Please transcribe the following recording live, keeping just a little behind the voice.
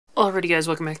Alrighty guys,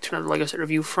 welcome back to another LEGO set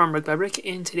review from BrickByBrick,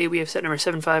 and today we have set number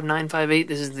 75958.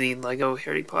 This is the LEGO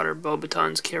Harry Potter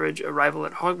Beauxbatons Carriage Arrival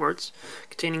at Hogwarts,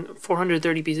 containing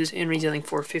 430 pieces and retailing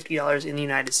for $50 in the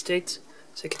United States.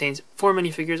 So it contains 4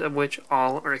 minifigures, of which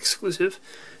all are exclusive,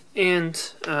 and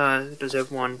it does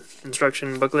have one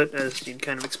instruction booklet, as you'd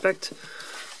kind of expect.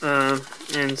 And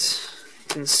you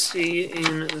can see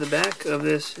in the back of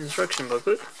this instruction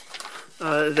booklet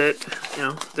that,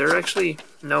 there are actually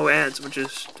no ads, which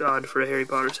is odd for a Harry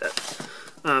Potter set.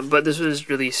 But this was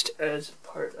released as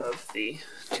part of the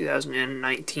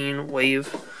 2019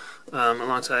 wave,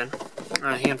 alongside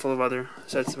a handful of other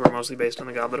sets that were mostly based on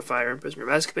the Goblet of Fire and Prisoner of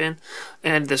Azkaban.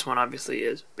 And this one obviously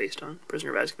is based on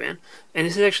Prisoner of Azkaban. And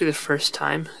this is actually the first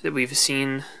time that we've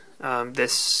seen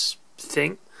this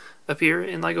thing appear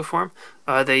in LEGO form.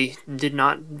 They did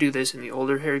not do this in the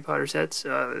older Harry Potter sets.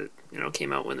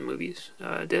 Came out when the movies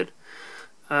did.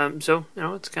 So,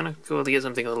 it's kind of cool to get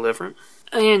something a little different.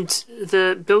 And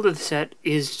the build of the set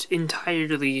is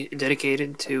entirely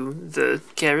dedicated to the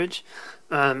carriage.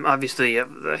 Obviously, you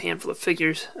have the handful of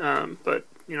figures, but,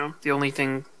 the only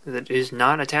thing that is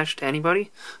not attached to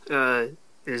anybody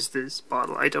is this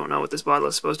bottle. I don't know what this bottle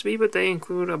is supposed to be, but they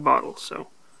include a bottle, so,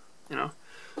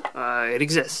 it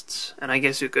exists. And I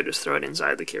guess you could just throw it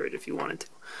inside the carriage if you wanted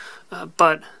to.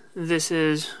 But this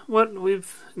is what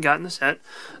we've got in the set.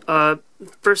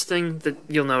 First thing that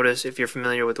you'll notice, if you're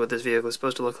familiar with what this vehicle is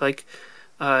supposed to look like,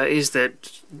 is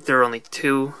that there are only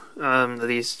 2 of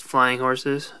these flying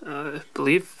horses. I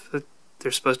believe that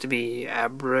they're supposed to be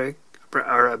Abraxans.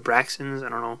 I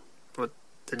don't know what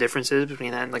the difference is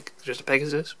between that and just a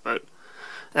Pegasus, but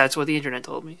that's what the internet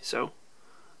told me, so,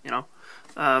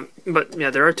 but yeah,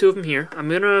 there are 2 of them here. I'm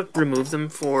gonna remove them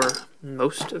for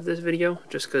most of this video,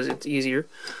 just because it's easier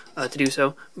to do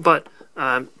so, but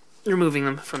removing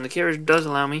them from the carriage does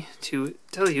allow me to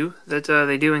tell you that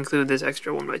they do include this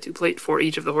extra 1x2 plate for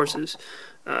each of the horses,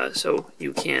 so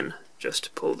you can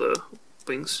just pull the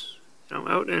wings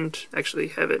out and actually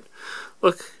have it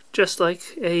look just like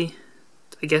a,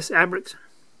 I guess, Abraxan,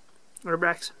 or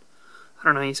Abraxan. I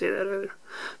don't know how you say that either.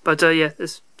 But yeah,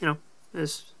 this,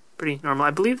 is pretty normal.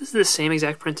 I believe this is the same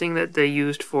exact printing that they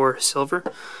used for Silver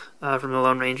from the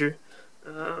Lone Ranger.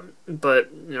 But,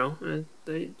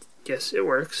 I guess it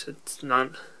works. It's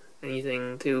not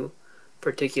anything too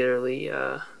particularly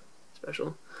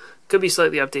special. Could be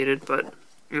slightly updated, but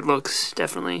it looks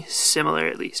definitely similar,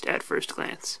 at least at first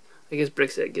glance. I guess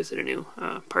BrickSet gives it a new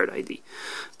part ID.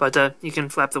 But you can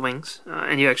flap the wings,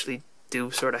 and you actually do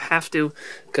sort of have to,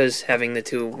 because having the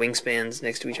 2 wingspans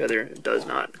next to each other does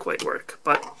not quite work.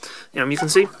 But you can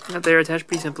see that they're attached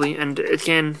pretty simply, and it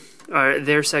can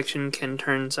their section can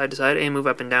turn side to side and move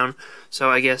up and down. So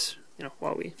I guess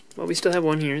while we still have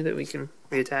one here that we can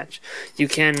reattach, you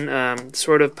can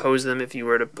sort of pose them if you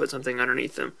were to put something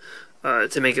underneath them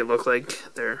to make it look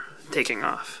like they're taking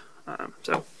off.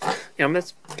 So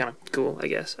that's kind of cool, I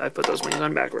guess. I put those wings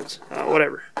on backwards.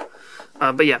 Whatever.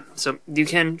 But yeah, so you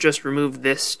can just remove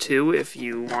this too if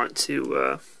you want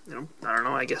to, I don't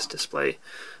know, I guess display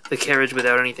the carriage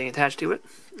without anything attached to it.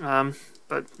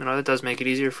 But, that does make it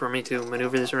easier for me to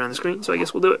maneuver this around the screen, so I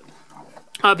guess we'll do it.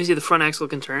 Obviously, the front axle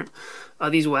can turn.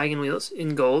 These wagon wheels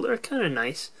in gold are kind of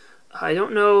nice. I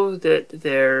don't know that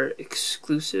they're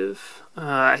exclusive.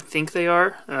 I think they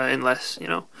are, unless,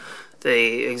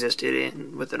 they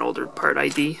existed with an older part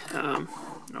ID.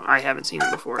 I haven't seen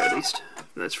them before, at least.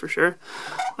 That's for sure.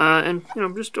 And,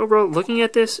 just overall, looking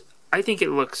at this, I think it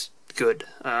looks good.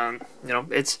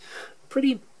 It's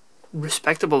pretty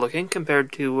respectable looking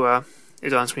compared to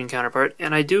its on-screen counterpart,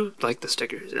 and I do like the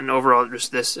stickers. And overall,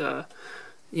 just this,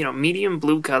 medium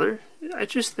blue color, I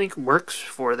just think works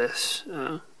for this.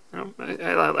 I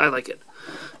like it.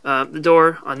 The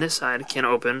door on this side can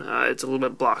open. It's a little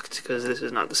bit blocked because this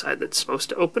is not the side that's supposed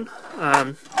to open.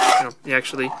 You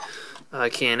actually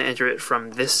can enter it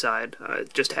from this side.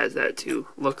 It just has that to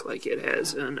look like it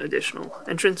has an additional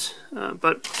entrance.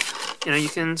 But, you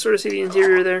can sort of see the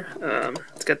interior there.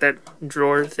 It's got that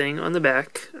drawer thing on the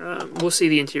back. We'll see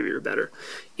the interior better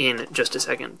in just a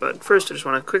second. But first, I just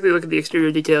want to quickly look at the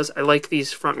exterior details. I like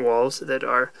these front walls that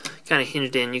are kind of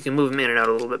hinged in. You can move them in and out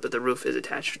a little bit, but the roof is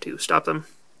attached to stop them.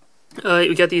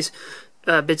 We got these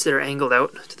bits that are angled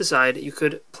out to the side. You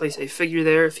could place a figure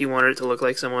there if you wanted it to look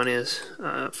like someone is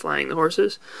flying the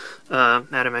horses.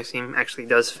 Madame Maxime actually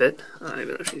does fit,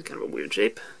 even though she's kind of a weird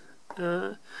shape.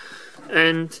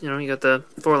 And, you got the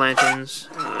 4 lanterns,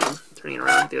 turning it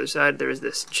around the other side, there is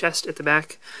this chest at the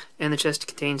back, and the chest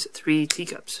contains 3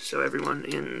 teacups, so everyone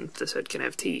in the set can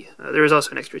have tea. There is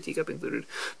also an extra teacup included,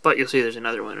 but you'll see there's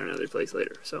another one in another place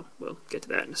later, so we'll get to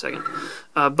that in a second.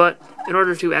 But in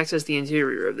order to access the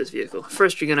interior of this vehicle,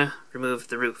 first you're going to remove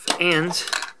the roof, and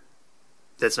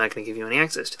that's not going to give you any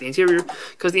access to the interior,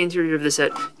 because the interior of the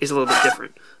set is a little bit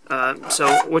different.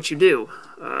 So what you do,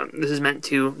 this is meant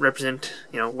to represent,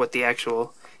 what the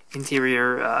actual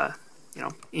interior,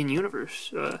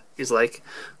 in-universe is like,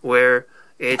 where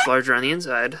it's larger on the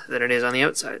inside than it is on the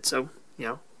outside. So,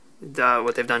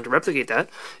 what they've done to replicate that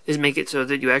is make it so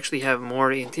that you actually have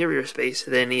more interior space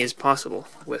than is possible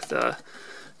with,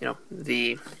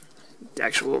 the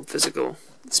actual physical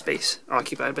space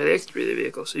occupied by the exterior of the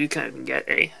vehicle. So you kind of get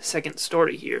a second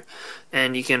story here,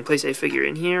 and you can place a figure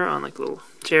in here on like a little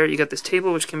chair. You got this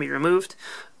table which can be removed,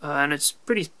 and it's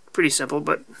pretty simple,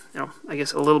 but I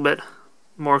guess a little bit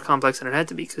more complex than it had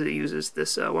to be, because it uses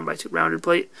this 1x2 rounded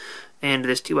plate and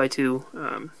this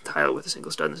 2x2 tile with a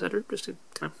single stud in the center, just to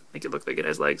kind of make it look like it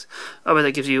has legs. But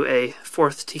that gives you a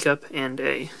 4th teacup and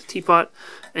a teapot,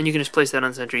 and you can just place that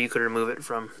on the center. You could remove it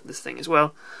from this thing as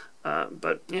well.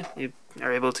 But yeah, you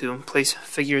are able to place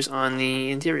figures on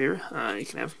the interior. You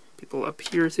can have people up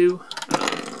here too.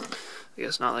 I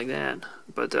guess not like that,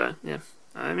 but yeah.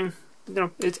 I mean,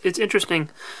 it's interesting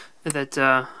that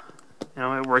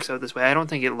it works out this way. I don't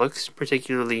think it looks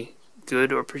particularly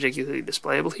good or particularly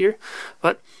displayable here,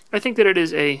 but I think that it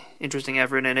is a interesting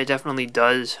effort, and it definitely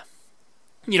does,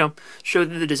 show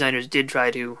that the designers did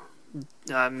try to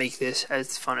make this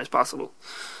as fun as possible.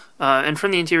 And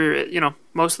from the interior,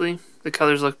 mostly the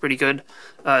colors look pretty good.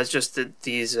 It's just that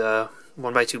these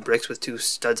 1x2 bricks with 2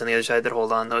 studs on the other side that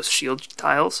hold on those shield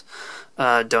tiles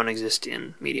don't exist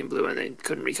in medium blue, and they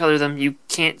couldn't recolor them. You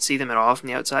can't see them at all from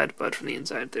the outside, but from the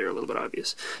inside they're a little bit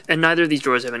obvious. And neither of these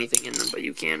drawers have anything in them, but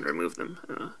you can remove them.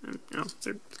 And,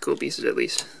 they're cool pieces, at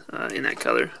least in that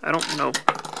color. I don't know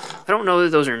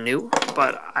that those are new,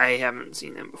 but I haven't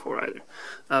seen them before either.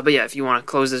 But yeah, if you want to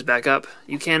close this back up,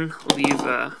 you can leave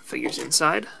figures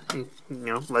inside, and,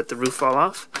 let the roof fall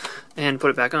off, and put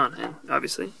it back on. And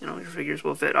obviously, your figures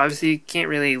will fit. Obviously, you can't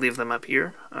really leave them up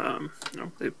here.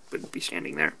 They would be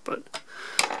standing there. But,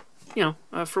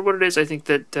 for what it is, I think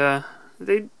that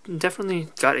they definitely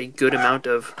got a good amount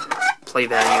of play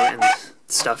value and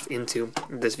stuff into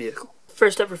this vehicle.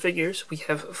 First up for figures, we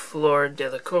have Fleur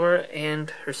Delacour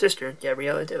and her sister,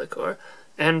 Gabriella Delacour,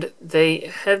 and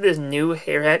they have this new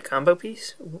hair hat combo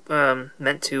piece,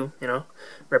 meant to,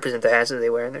 represent the hats that they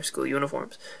wear in their school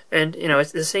uniforms. And,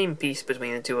 it's the same piece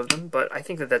between the two of them, but I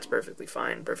think that that's perfectly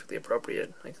fine, perfectly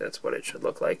appropriate. Like, that's what it should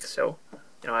look like, so,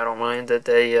 I don't mind that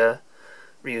they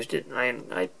reused it.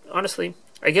 I honestly,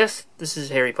 I guess this is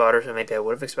Harry Potter, so maybe I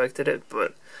would have expected it,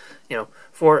 but,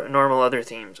 for normal other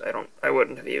themes, I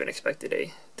wouldn't have even expected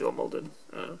a dual molded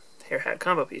hair hat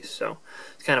combo piece, so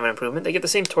it's kind of an improvement. They get the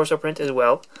same torso print as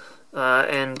well,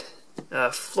 and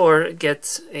Fleur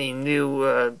gets a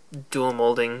new dual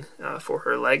molding for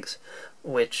her legs,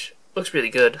 which looks really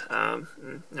good. I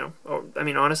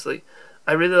mean, honestly,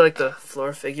 I really like the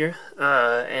Fleur figure,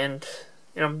 and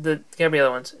the Gabriella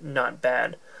one's not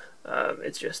bad.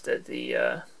 It's just that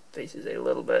the face is a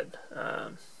little bit,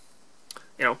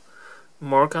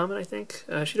 more common, I think.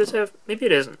 She does have, maybe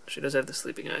it isn't, she does have the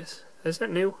sleeping eyes. Is that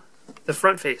new? The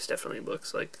front face definitely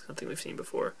looks like something we've seen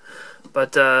before.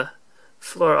 But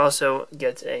Fleur also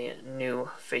gets a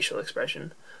new facial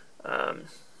expression.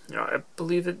 I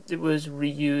believe it was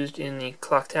reused in the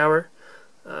clock tower,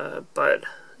 but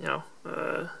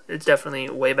it's definitely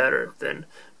way better than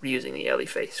reusing the Ellie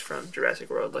face from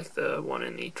Jurassic World, like the one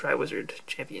in the Triwizard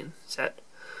Champion set,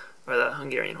 or the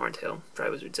Hungarian Horntail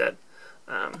Triwizard set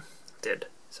did.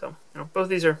 So, both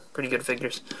these are pretty good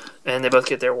figures, and they both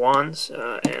get their wands,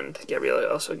 and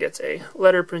Gabriella also gets a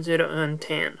letter printed on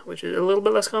tan, which is a little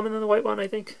bit less common than the white one, I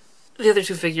think. The other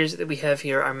two figures that we have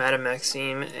here are Madame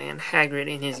Maxime and Hagrid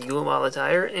in his Yule Ball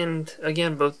attire, and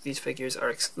again, both of these figures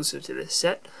are exclusive to this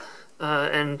set,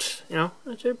 and,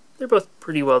 they're both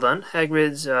pretty well done.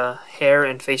 Hagrid's hair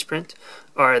and face print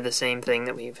are the same thing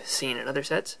that we've seen in other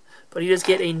sets, but he does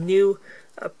get a new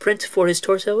print for his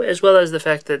torso, as well as the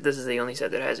fact that this is the only set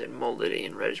that has it molded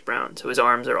in reddish brown, so his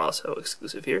arms are also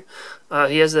exclusive here.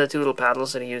 He has the 2 little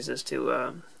paddles that he uses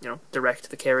to,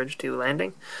 direct the carriage to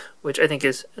landing, which I think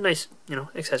is a nice,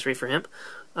 accessory for him.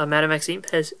 Madame Maxime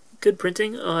has good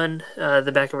printing on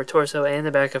the back of her torso and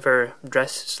the back of her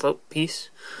dress slope piece.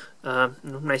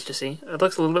 Nice to see. It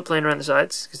looks a little bit plain around the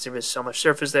sides, because there is so much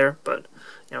surface there, but,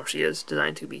 she is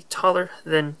designed to be taller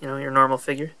than, your normal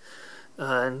figure.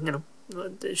 And,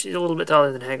 she's a little bit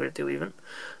taller than Hagrid too, even.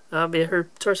 But yeah, her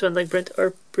torso and leg print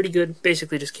are pretty good.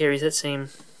 Basically just carries that same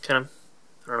kind of,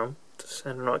 I don't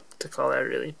know what to call that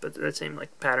really, but that same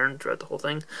like pattern throughout the whole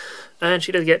thing. And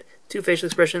she does get 2 facial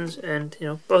expressions, and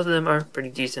both of them are pretty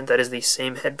decent. That is the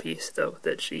same headpiece though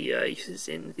that she uses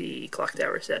in the clock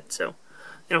tower set. So,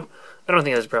 I don't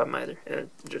think that's a problem either.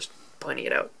 Just pointing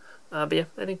it out. But yeah,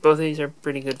 I think both of these are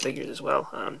pretty good figures as well.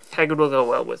 Hagrid will go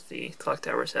well with the clock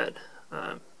tower set,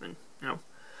 and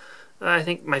I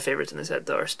think my favorites in the set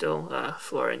though are still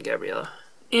Flora and Gabriella.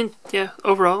 And yeah,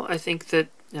 overall, I think that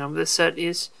this set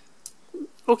is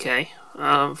okay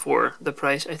for the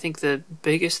price. I think the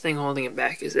biggest thing holding it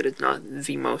back is that it's not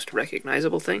the most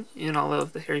recognizable thing in all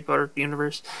of the Harry Potter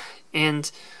universe, and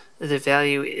the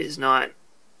value is not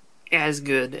as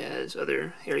good as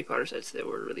other Harry Potter sets that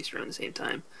were released around the same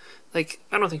time. Like,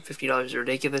 I don't think $50 is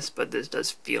ridiculous, but this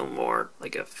does feel more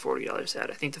like a $40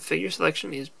 set. I think the figure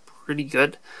selection is pretty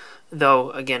good,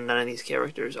 though, again, none of these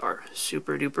characters are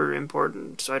super duper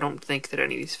important, so I don't think that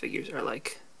any of these figures are,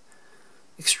 like,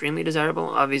 extremely desirable.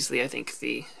 Obviously, I think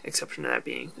the exception to that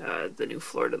being the new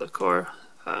Fleur de la Cour.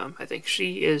 I think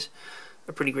she is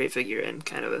a pretty great figure and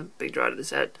kind of a big draw to the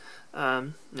set.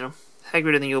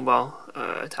 Hagrid in the Yule Ball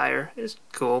attire is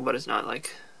cool, but it's not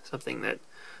like something that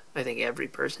I think every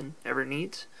person ever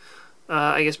needs.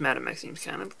 I guess Madame X seems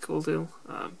kind of cool too.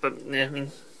 But yeah, I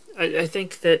mean, I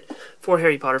think that for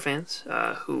Harry Potter fans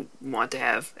who want to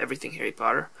have everything Harry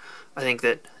Potter, I think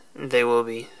that they will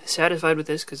be satisfied with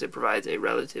this because it provides a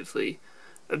relatively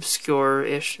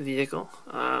obscure-ish vehicle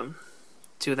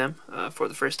to them for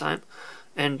the first time.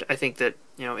 And I think that,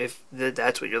 if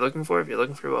that's what you're looking for, if you're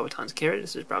looking for Beauxbatons Carriage,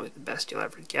 this is probably the best you'll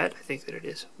ever get. I think that it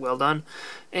is well done.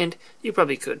 And you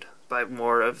probably could buy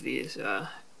more of these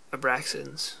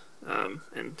Abraxans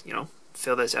and,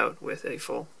 fill this out with a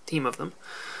full team of them.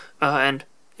 And,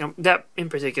 that in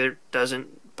particular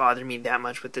doesn't bother me that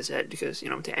much with this set because,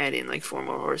 to add in like 4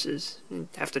 more horses, you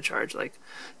have to charge like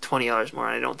 $20 more,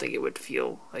 and I don't think it would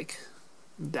feel like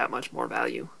that much more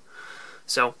value.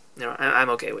 So, I'm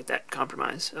okay with that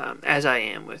compromise, as I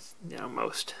am with,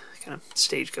 most kind of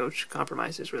stagecoach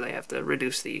compromises where they have to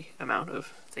reduce the amount of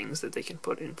things that they can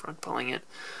put in front pulling it.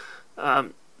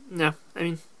 No, I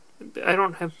mean, I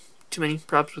don't have too many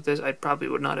problems with this. I probably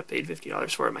would not have paid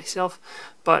 $50 for it myself,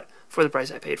 but for the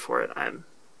price I paid for it, I'm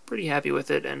pretty happy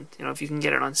with it. And, if you can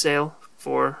get it on sale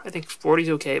for, I think 40 is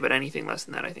okay, but anything less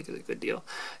than that I think is a good deal.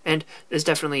 And this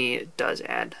definitely does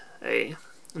add a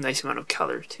nice amount of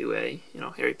color to a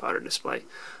Harry Potter display.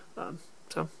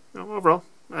 So overall,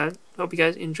 I hope you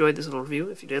guys enjoyed this little review.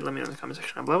 If you did, let me know in the comment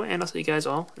section down below, and I'll see you guys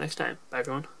all next time. Bye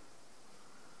everyone.